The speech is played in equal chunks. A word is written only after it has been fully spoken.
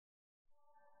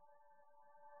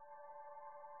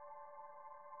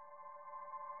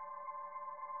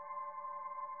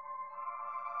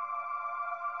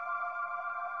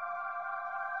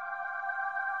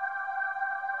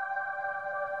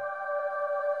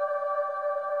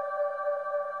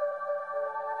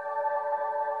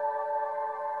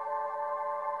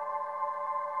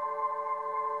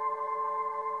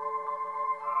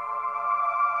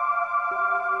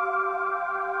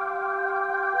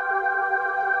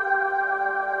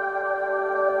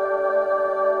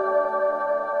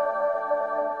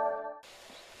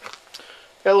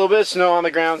little bit of snow on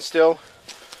the ground still.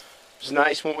 It was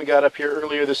nice when we got up here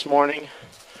earlier this morning.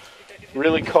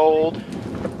 Really cold.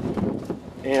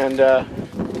 And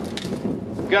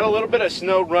we've got a little bit of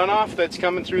snow runoff that's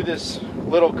coming through this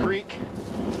little creek.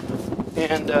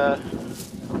 And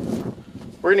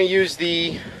we're going to use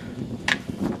the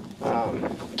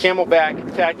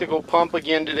Camelback tactical pump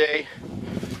again today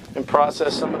and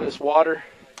process some of this water.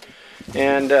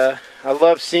 And I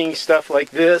love seeing stuff like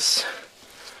this.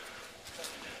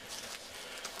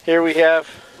 Here we have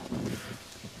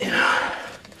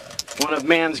one of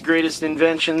man's greatest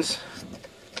inventions,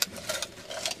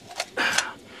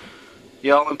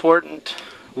 the all-important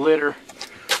litter.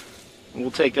 We'll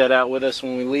take that out with us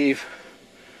when we leave.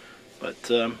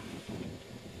 But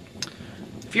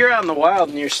if you're out in the wild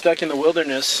and you're stuck in the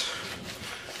wilderness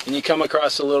and you come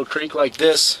across a little creek like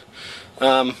this,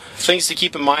 things to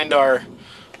keep in mind are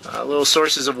little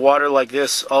sources of water like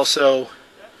this. Also,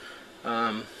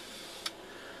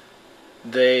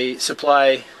 they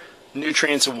supply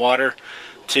nutrients and water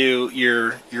to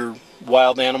your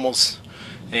wild animals.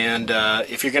 And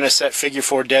if you're going to set figure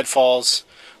 4 deadfalls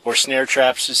or snare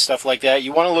traps and stuff like that,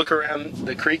 you want to look around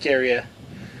the creek area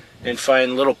and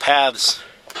find little paths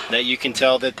that you can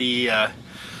tell that the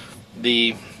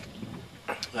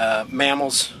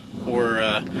mammals or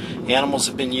animals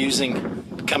have been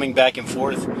using, coming back and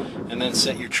forth, and then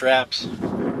set your traps.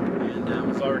 And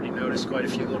we've already noticed quite a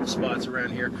few little spots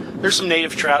around here. There's some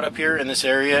native trout up here in this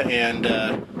area, and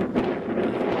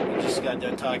we just got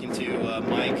done talking to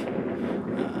Mike,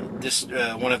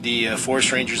 one of the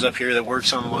forest rangers up here that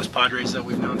works on the Los Padres that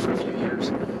we've known for a few years,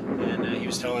 and he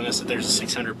was telling us that there's a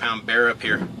 600-pound bear up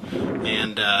here,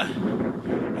 and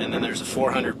then there's a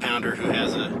 400-pounder who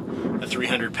has a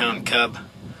 300-pound cub,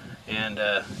 and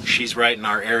she's right in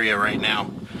our area right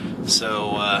now.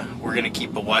 So we're going to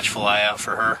keep a watchful eye out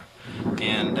for her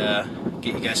and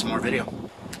get you guys some more video.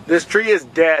 This tree is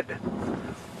dead.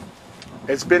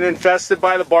 It's been infested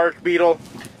by the bark beetle.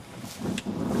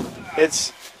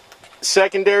 Its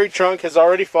secondary trunk has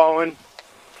already fallen.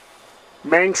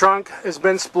 Main trunk has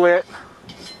been split.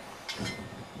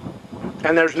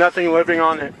 And there's nothing living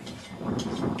on it.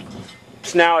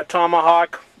 It's now a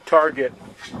tomahawk target.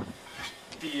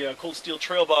 The Cold Steel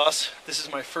Trail Boss. This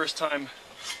is my first time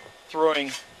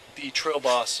throwing the Trail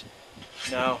Boss.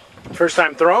 Now, first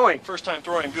time throwing? First time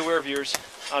throwing. Beware of yours.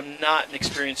 I'm not an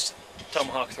experienced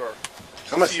tomahawk thrower.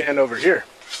 I'm going to stand over here.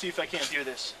 See if I can't do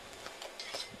this.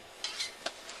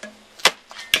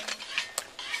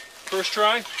 First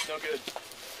try, no good.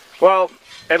 Well,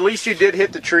 at least you did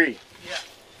hit the tree. Yeah,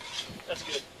 that's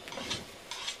good.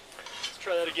 Let's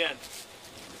try that again.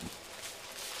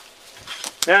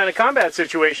 Now, in a combat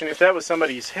situation, if that was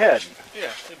somebody's head, yeah,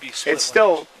 it'd be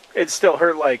split. It'd still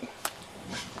hurt like.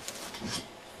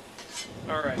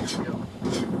 All right, here we go.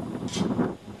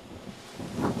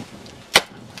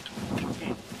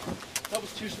 That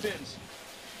was 2 spins.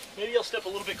 Maybe I'll step a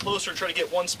little bit closer and try to get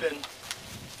 1 spin.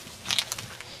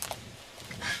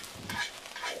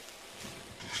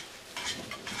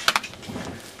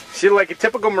 See, like a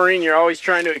typical Marine, you're always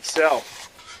trying to excel.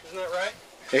 Isn't that right?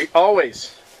 Hey,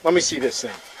 always. Let me see this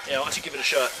thing. Yeah, why don't you give it a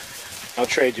shot? I'll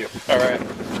trade you. All right.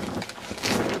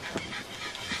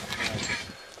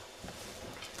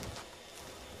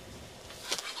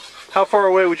 How far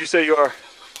away would you say you are?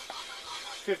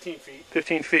 15 feet.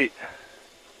 15 feet.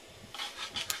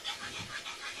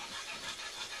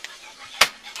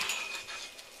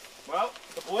 Well,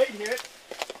 the blade hit.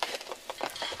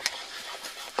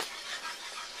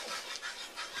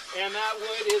 And that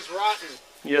wood is rotten.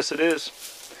 Yes, it is.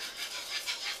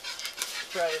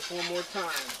 Try this one more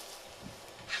time.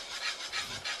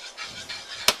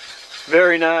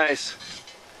 Very nice.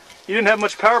 You didn't have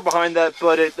much power behind that,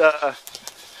 but it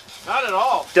not at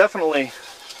all. Definitely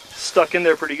stuck in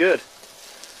there pretty good.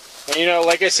 And you know,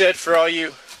 like I said, for all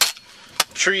you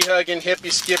tree hugging,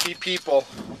 hippy skippy people,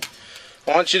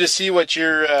 I want you to see what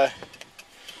your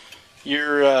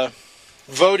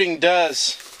voting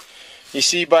does. You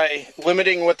see, by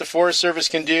limiting what the Forest Service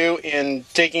can do in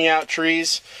taking out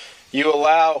trees, you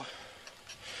allow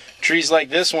trees like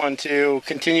this one to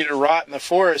continue to rot in the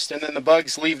forest, and then the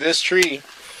bugs leave this tree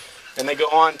and they go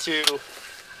on to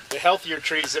the healthier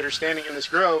trees that are standing in this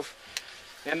grove,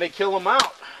 and they kill them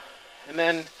out, and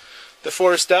then the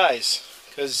forest dies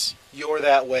because you're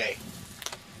that way.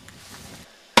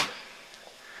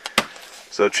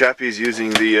 So Chappie's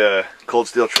using the Cold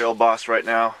Steel Trail Boss right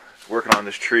now, working on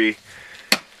this tree.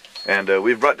 And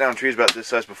we've brought down trees about this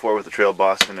size before with the Trail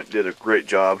Boss, and it did a great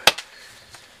job.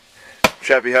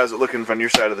 Chappie, how's it looking from your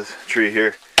side of the tree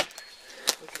here?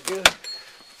 Looking good.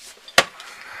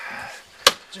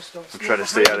 Just don't I'm trying to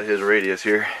stay out of his radius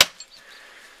here.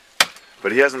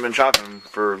 But he hasn't been chopping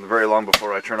for very long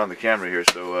before I turn on the camera here,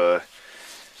 so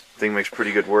thing makes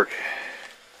pretty good work.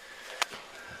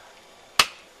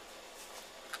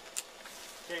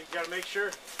 Okay, you gotta make sure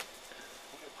when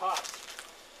it pops.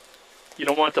 You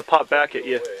don't want it to pop back at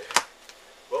you.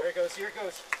 There it goes, here it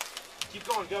goes. Keep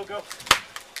going, go, go.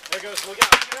 There it goes, look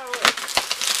out, get out of the way.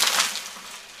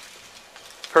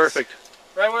 Perfect.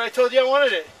 Right where I told you I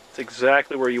wanted it. It's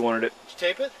exactly where you wanted it. Did you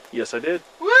tape it? Yes, I did.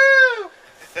 Woo!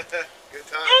 Good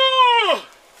time. Oh!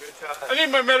 Good time. I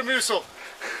need my Metamucil.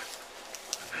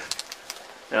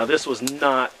 Now this was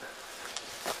not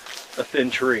a thin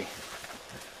tree.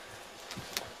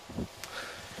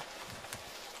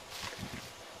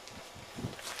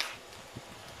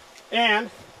 And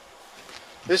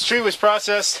this tree was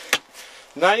processed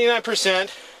 99%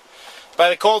 by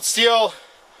the cold steel.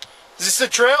 Is this the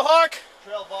Trail Hawk?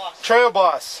 Trail Boss. Trail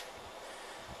Boss.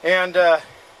 And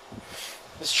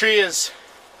this tree it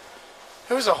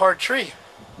was a hard tree.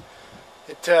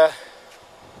 It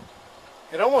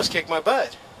almost kicked my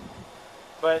butt.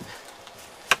 But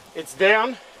it's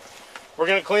down. We're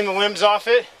going to clean the limbs off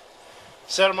it,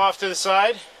 set them off to the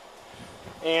side,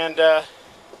 and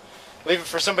leave it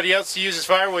for somebody else to use as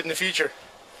firewood in the future.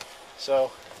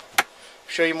 So,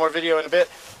 show you more video in a bit.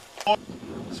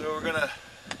 So we're gonna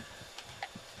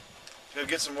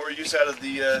get some more use out of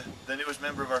the newest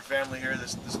member of our family here.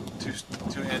 This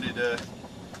two-handed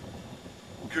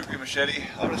kukri machete.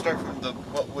 I'm gonna start from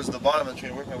what was the bottom of the tree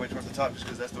and work my way towards the top, just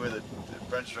because that's the way the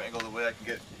branches are angled. The way I can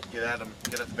get at them,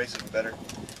 get at the base of them better.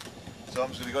 So I'm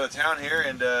just gonna go to town here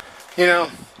and. You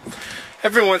know,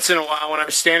 every once in a while when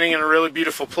I'm standing in a really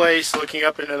beautiful place, looking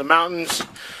up into the mountains,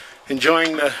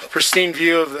 enjoying the pristine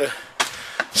view of the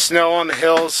snow on the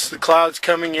hills, the clouds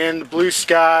coming in, the blue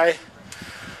sky,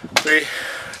 the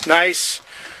nice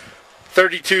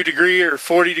 32 degree or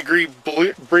 40 degree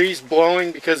breeze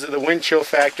blowing because of the wind chill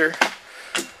factor,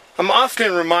 I'm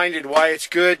often reminded why it's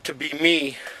good to be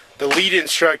me, the lead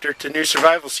instructor to new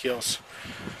survival skills.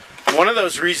 One of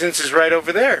those reasons is right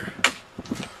over there.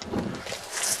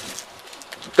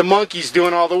 The monkey's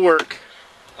doing all the work.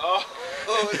 Oh,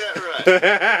 is that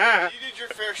right? You did your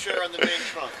fair share on the main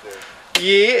trunk there.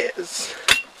 Yes.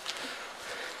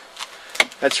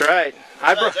 That's right.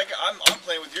 I'm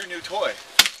playing with your new toy.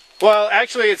 Well,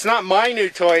 actually, it's not my new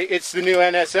toy. It's the new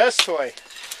N.S.S. toy.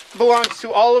 It belongs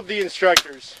to all of the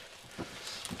instructors.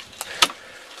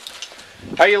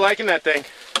 How you liking that thing?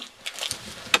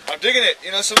 I'm digging it.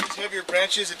 You know, some of these heavier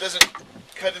branches, it doesn't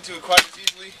cut into it quite as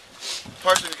easily.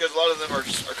 Partially because a lot of them are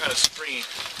kind of springy.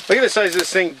 Look at the size of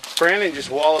this thing Brandon just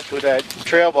walloped with that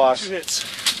Trail Boss. It's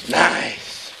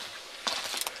Nice.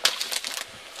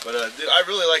 But dude, I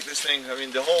really like this thing. I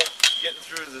mean, the whole getting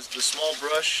through the small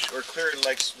brush or clearing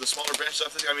like the smaller branches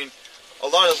off the thing. I mean, a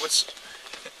lot of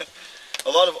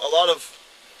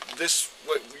this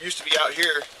what used to be out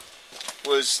here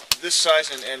was this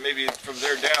size and maybe from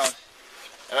there down.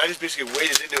 And I just basically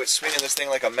waded into it, swinging this thing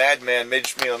like a madman. Made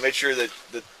sure that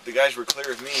the guys were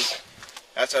clear of me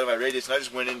outside of my radius, and I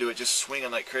just went into it just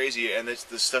swinging like crazy. And this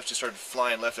stuff just started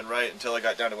flying left and right until I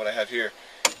got down to what I have here.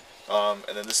 And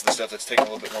then this is the stuff that's taking a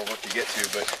little bit more work to get to.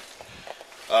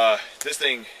 But this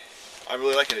thing, I'm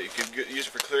really liking it. You can use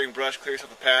it for clearing brush, clear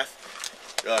yourself a path,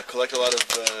 collect a lot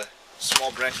of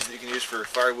small branches that you can use for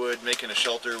firewood, making a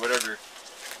shelter, whatever.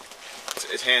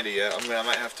 It's handy. I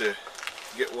might have to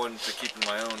get one to keep in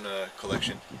my own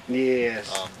collection. Yes.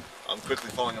 I'm quickly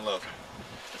falling in love.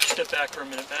 step back for a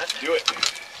minute, Matt. Do it.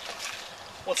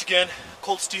 Once again,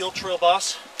 cold steel Trail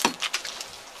Boss.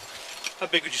 How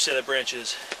big would you say that branch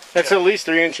is? That's at least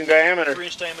 3 inch in diameter. 3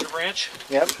 inch diameter branch.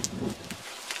 Yep.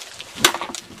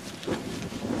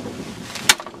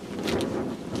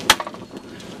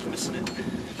 Missing it.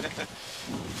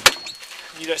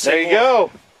 You guys There say you more.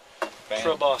 go.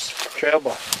 Trail Boss. Trail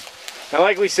Boss. Now,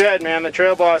 like we said, man, the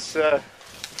Trail Boss,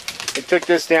 they took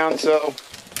this down. So,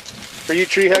 for you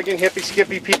tree-hugging,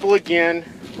 hippy-skippy people again,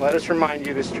 let us remind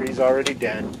you this tree's already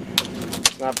dead.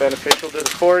 It's not beneficial to the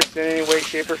forest in any way,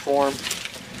 shape, or form.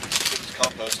 It's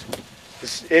compost.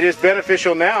 It is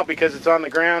beneficial now because it's on the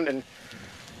ground and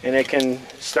it can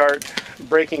start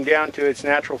breaking down to its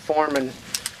natural form and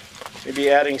maybe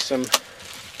adding some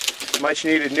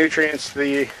much-needed nutrients to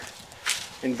the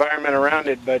environment around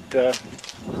it. But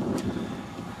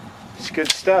it's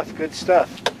good stuff, good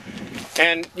stuff.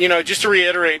 And, you know, just to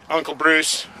reiterate, Uncle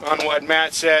Bruce, on what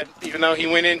Matt said, even though he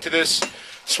went into this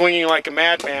swinging like a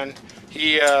madman,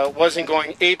 he wasn't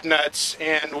going ape nuts,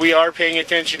 and we are paying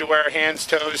attention to where our hands,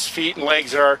 toes, feet, and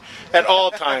legs are at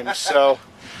all times. So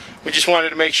we just wanted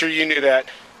to make sure you knew that.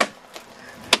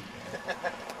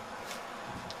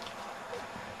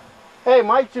 Hey,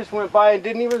 Mike just went by and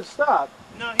didn't even stop.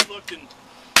 No, he looked and...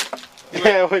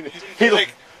 Yeah, when they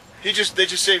just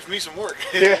saved me some work.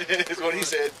 Yeah. Is what he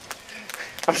said.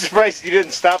 I'm surprised you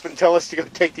didn't stop and tell us to go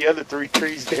take the other 3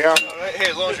 trees down. All right,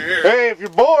 hey, as long as you're here. Hey, if you're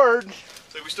bored.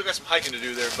 So we still got some hiking to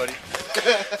do there, buddy.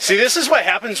 See, this is what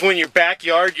happens when your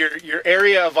backyard, your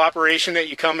area of operation that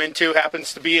you come into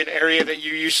happens to be an area that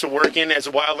you used to work in as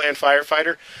a wildland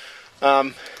firefighter.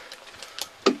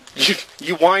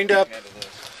 You wind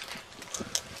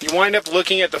up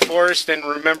looking at the forest and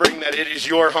remembering that it is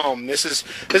your home. This is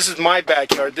my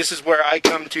backyard. This is where I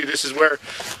come to. This is where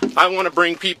I want to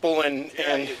bring people and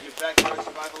your backyard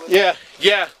survivalist?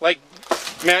 yeah, like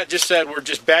Matt just said, we're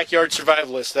just backyard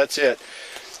survivalists. That's it.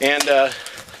 And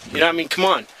you know, I mean, come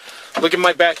on, look at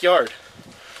my backyard.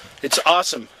 It's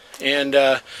awesome. And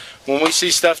when we see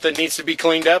stuff that needs to be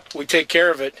cleaned up, we take care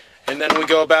of it, and then we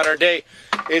go about our day.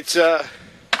 It's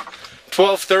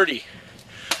 12:30.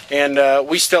 And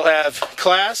we still have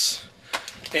class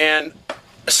and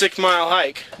a 6-mile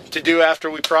hike to do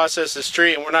after we process this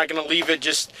tree, and we're not going to leave it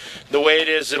just the way it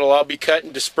is. It'll all be cut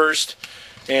and dispersed,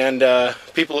 and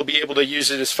people will be able to use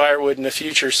it as firewood in the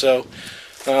future. So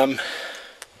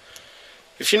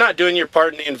if you're not doing your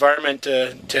part in the environment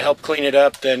to help clean it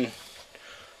up, then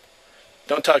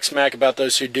don't talk smack about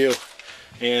those who do.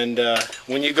 And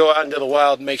when you go out into the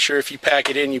wild, make sure if you pack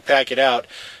it in, you pack it out.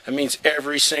 That means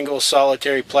every single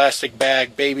solitary plastic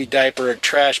bag, baby diaper, or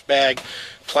trash bag,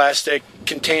 plastic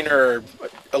container, or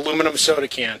aluminum soda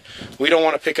can. We don't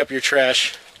want to pick up your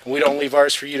trash. We don't leave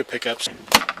ours for you to pick up.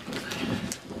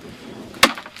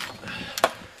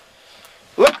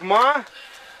 Look, Ma!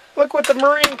 Look what the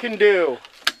Marine can do!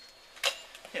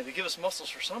 Yeah, they give us muscles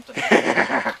for something.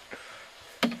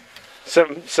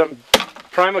 Some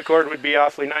Primacord would be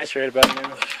awfully nice right about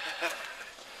now.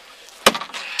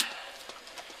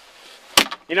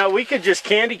 You know, we could just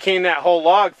candy cane that whole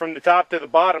log from the top to the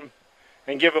bottom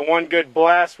and give it one good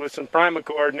blast with some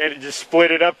Primacord, and it'd just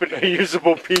split it up into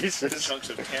usable pieces. Chunks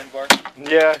of tan bark.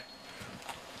 Yeah.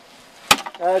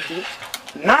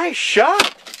 Nice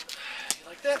shot! You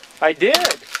like that? I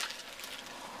did.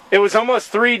 It was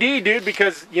almost 3D, dude,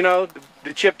 because, you know,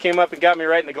 the chip came up and got me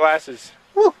right in the glasses.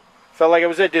 Woo! Felt like I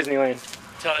was at Disneyland.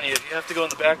 I'm telling you, if you have to go in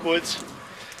the backwoods,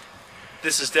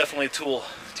 this is definitely a tool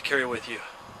to carry with you.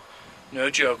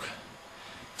 No joke.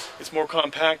 It's more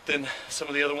compact than some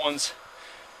of the other ones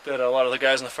that a lot of the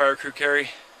guys in the fire crew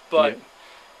carry, but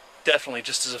definitely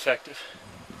just as effective.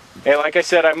 Hey, like I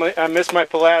said, I missed my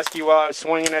Pulaski while I was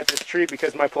swinging at this tree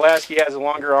because my Pulaski has a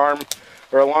longer arm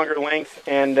or a longer length,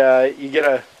 and you get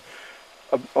a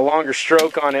longer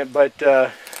stroke on it. But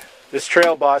this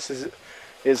Trail Boss is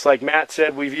like Matt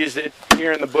said, we've used it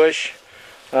here in the bush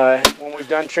when we've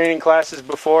done training classes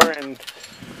before, and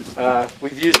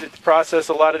we've used it to process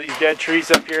a lot of these dead trees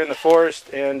up here in the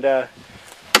forest, and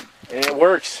it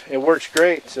works. It works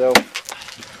great. So,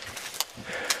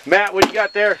 Matt, what you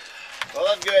got there? Well,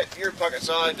 I've got your pocket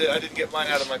saw. I didn't get mine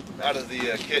out of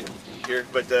the kit here,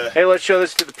 but hey, let's show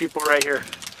this to the people right here.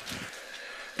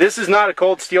 This is not a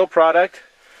Cold Steel product.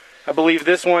 I believe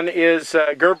this one is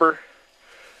Gerber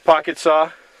pocket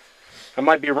saw. I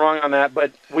might be wrong on that,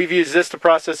 but we've used this to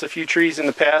process a few trees in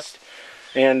the past,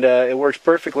 and it works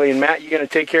perfectly. And Matt, you going to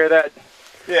take care of that?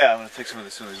 yeah, I'm going to take some of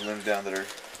these limbs down that are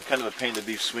kind of a pain to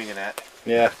be swinging at.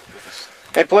 Yeah.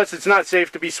 And plus, it's not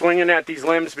safe to be swinging at these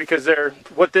limbs because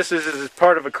what this is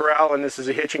part of a corral, and this is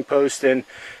a hitching post. And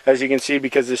as you can see,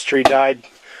 because this tree died,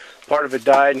 part of it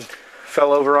died and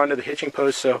fell over onto the hitching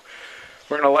post. So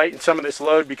we're going to lighten some of this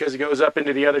load because it goes up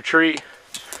into the other tree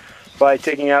by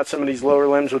taking out some of these lower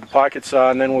limbs with the pocket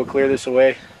saw, and then we'll clear this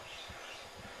away.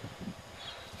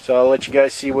 So I'll let you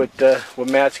guys see what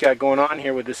Matt's got going on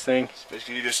here with this thing.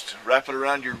 Basically, you just wrap it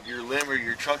around your limb or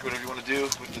your trunk, whatever you want to do,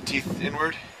 with the teeth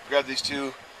inward. Grab these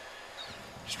 2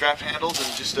 strap handles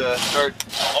and just start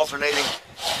alternating.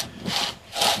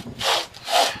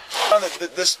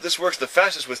 This works the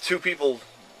fastest with 2 people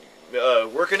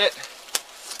working it,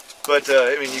 but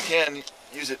I mean, you can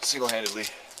use it single-handedly.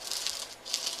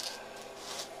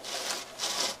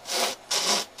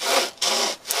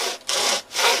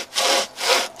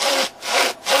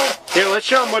 Here, let's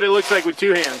show them what it looks like with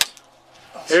 2 hands.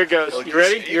 There it goes. You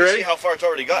ready? You can see how far it's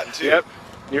already gotten, too. Yep.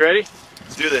 You ready?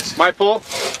 Let's do this. My pull.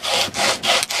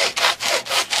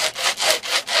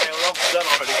 Yeah, we're almost done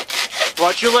already.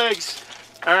 Watch your legs.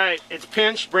 All right, it's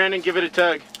pinched. Brandon, give it a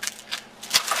tug.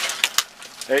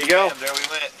 There you go. Damn, there we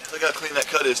went. Look how clean that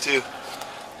cut is, too.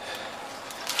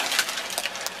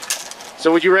 So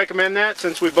would you recommend that,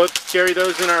 since we both carry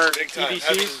those in our Big time.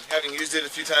 EDCs? Having used it a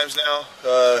few times now,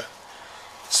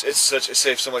 it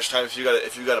saves so much time if you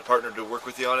got a partner to work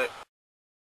with you on it.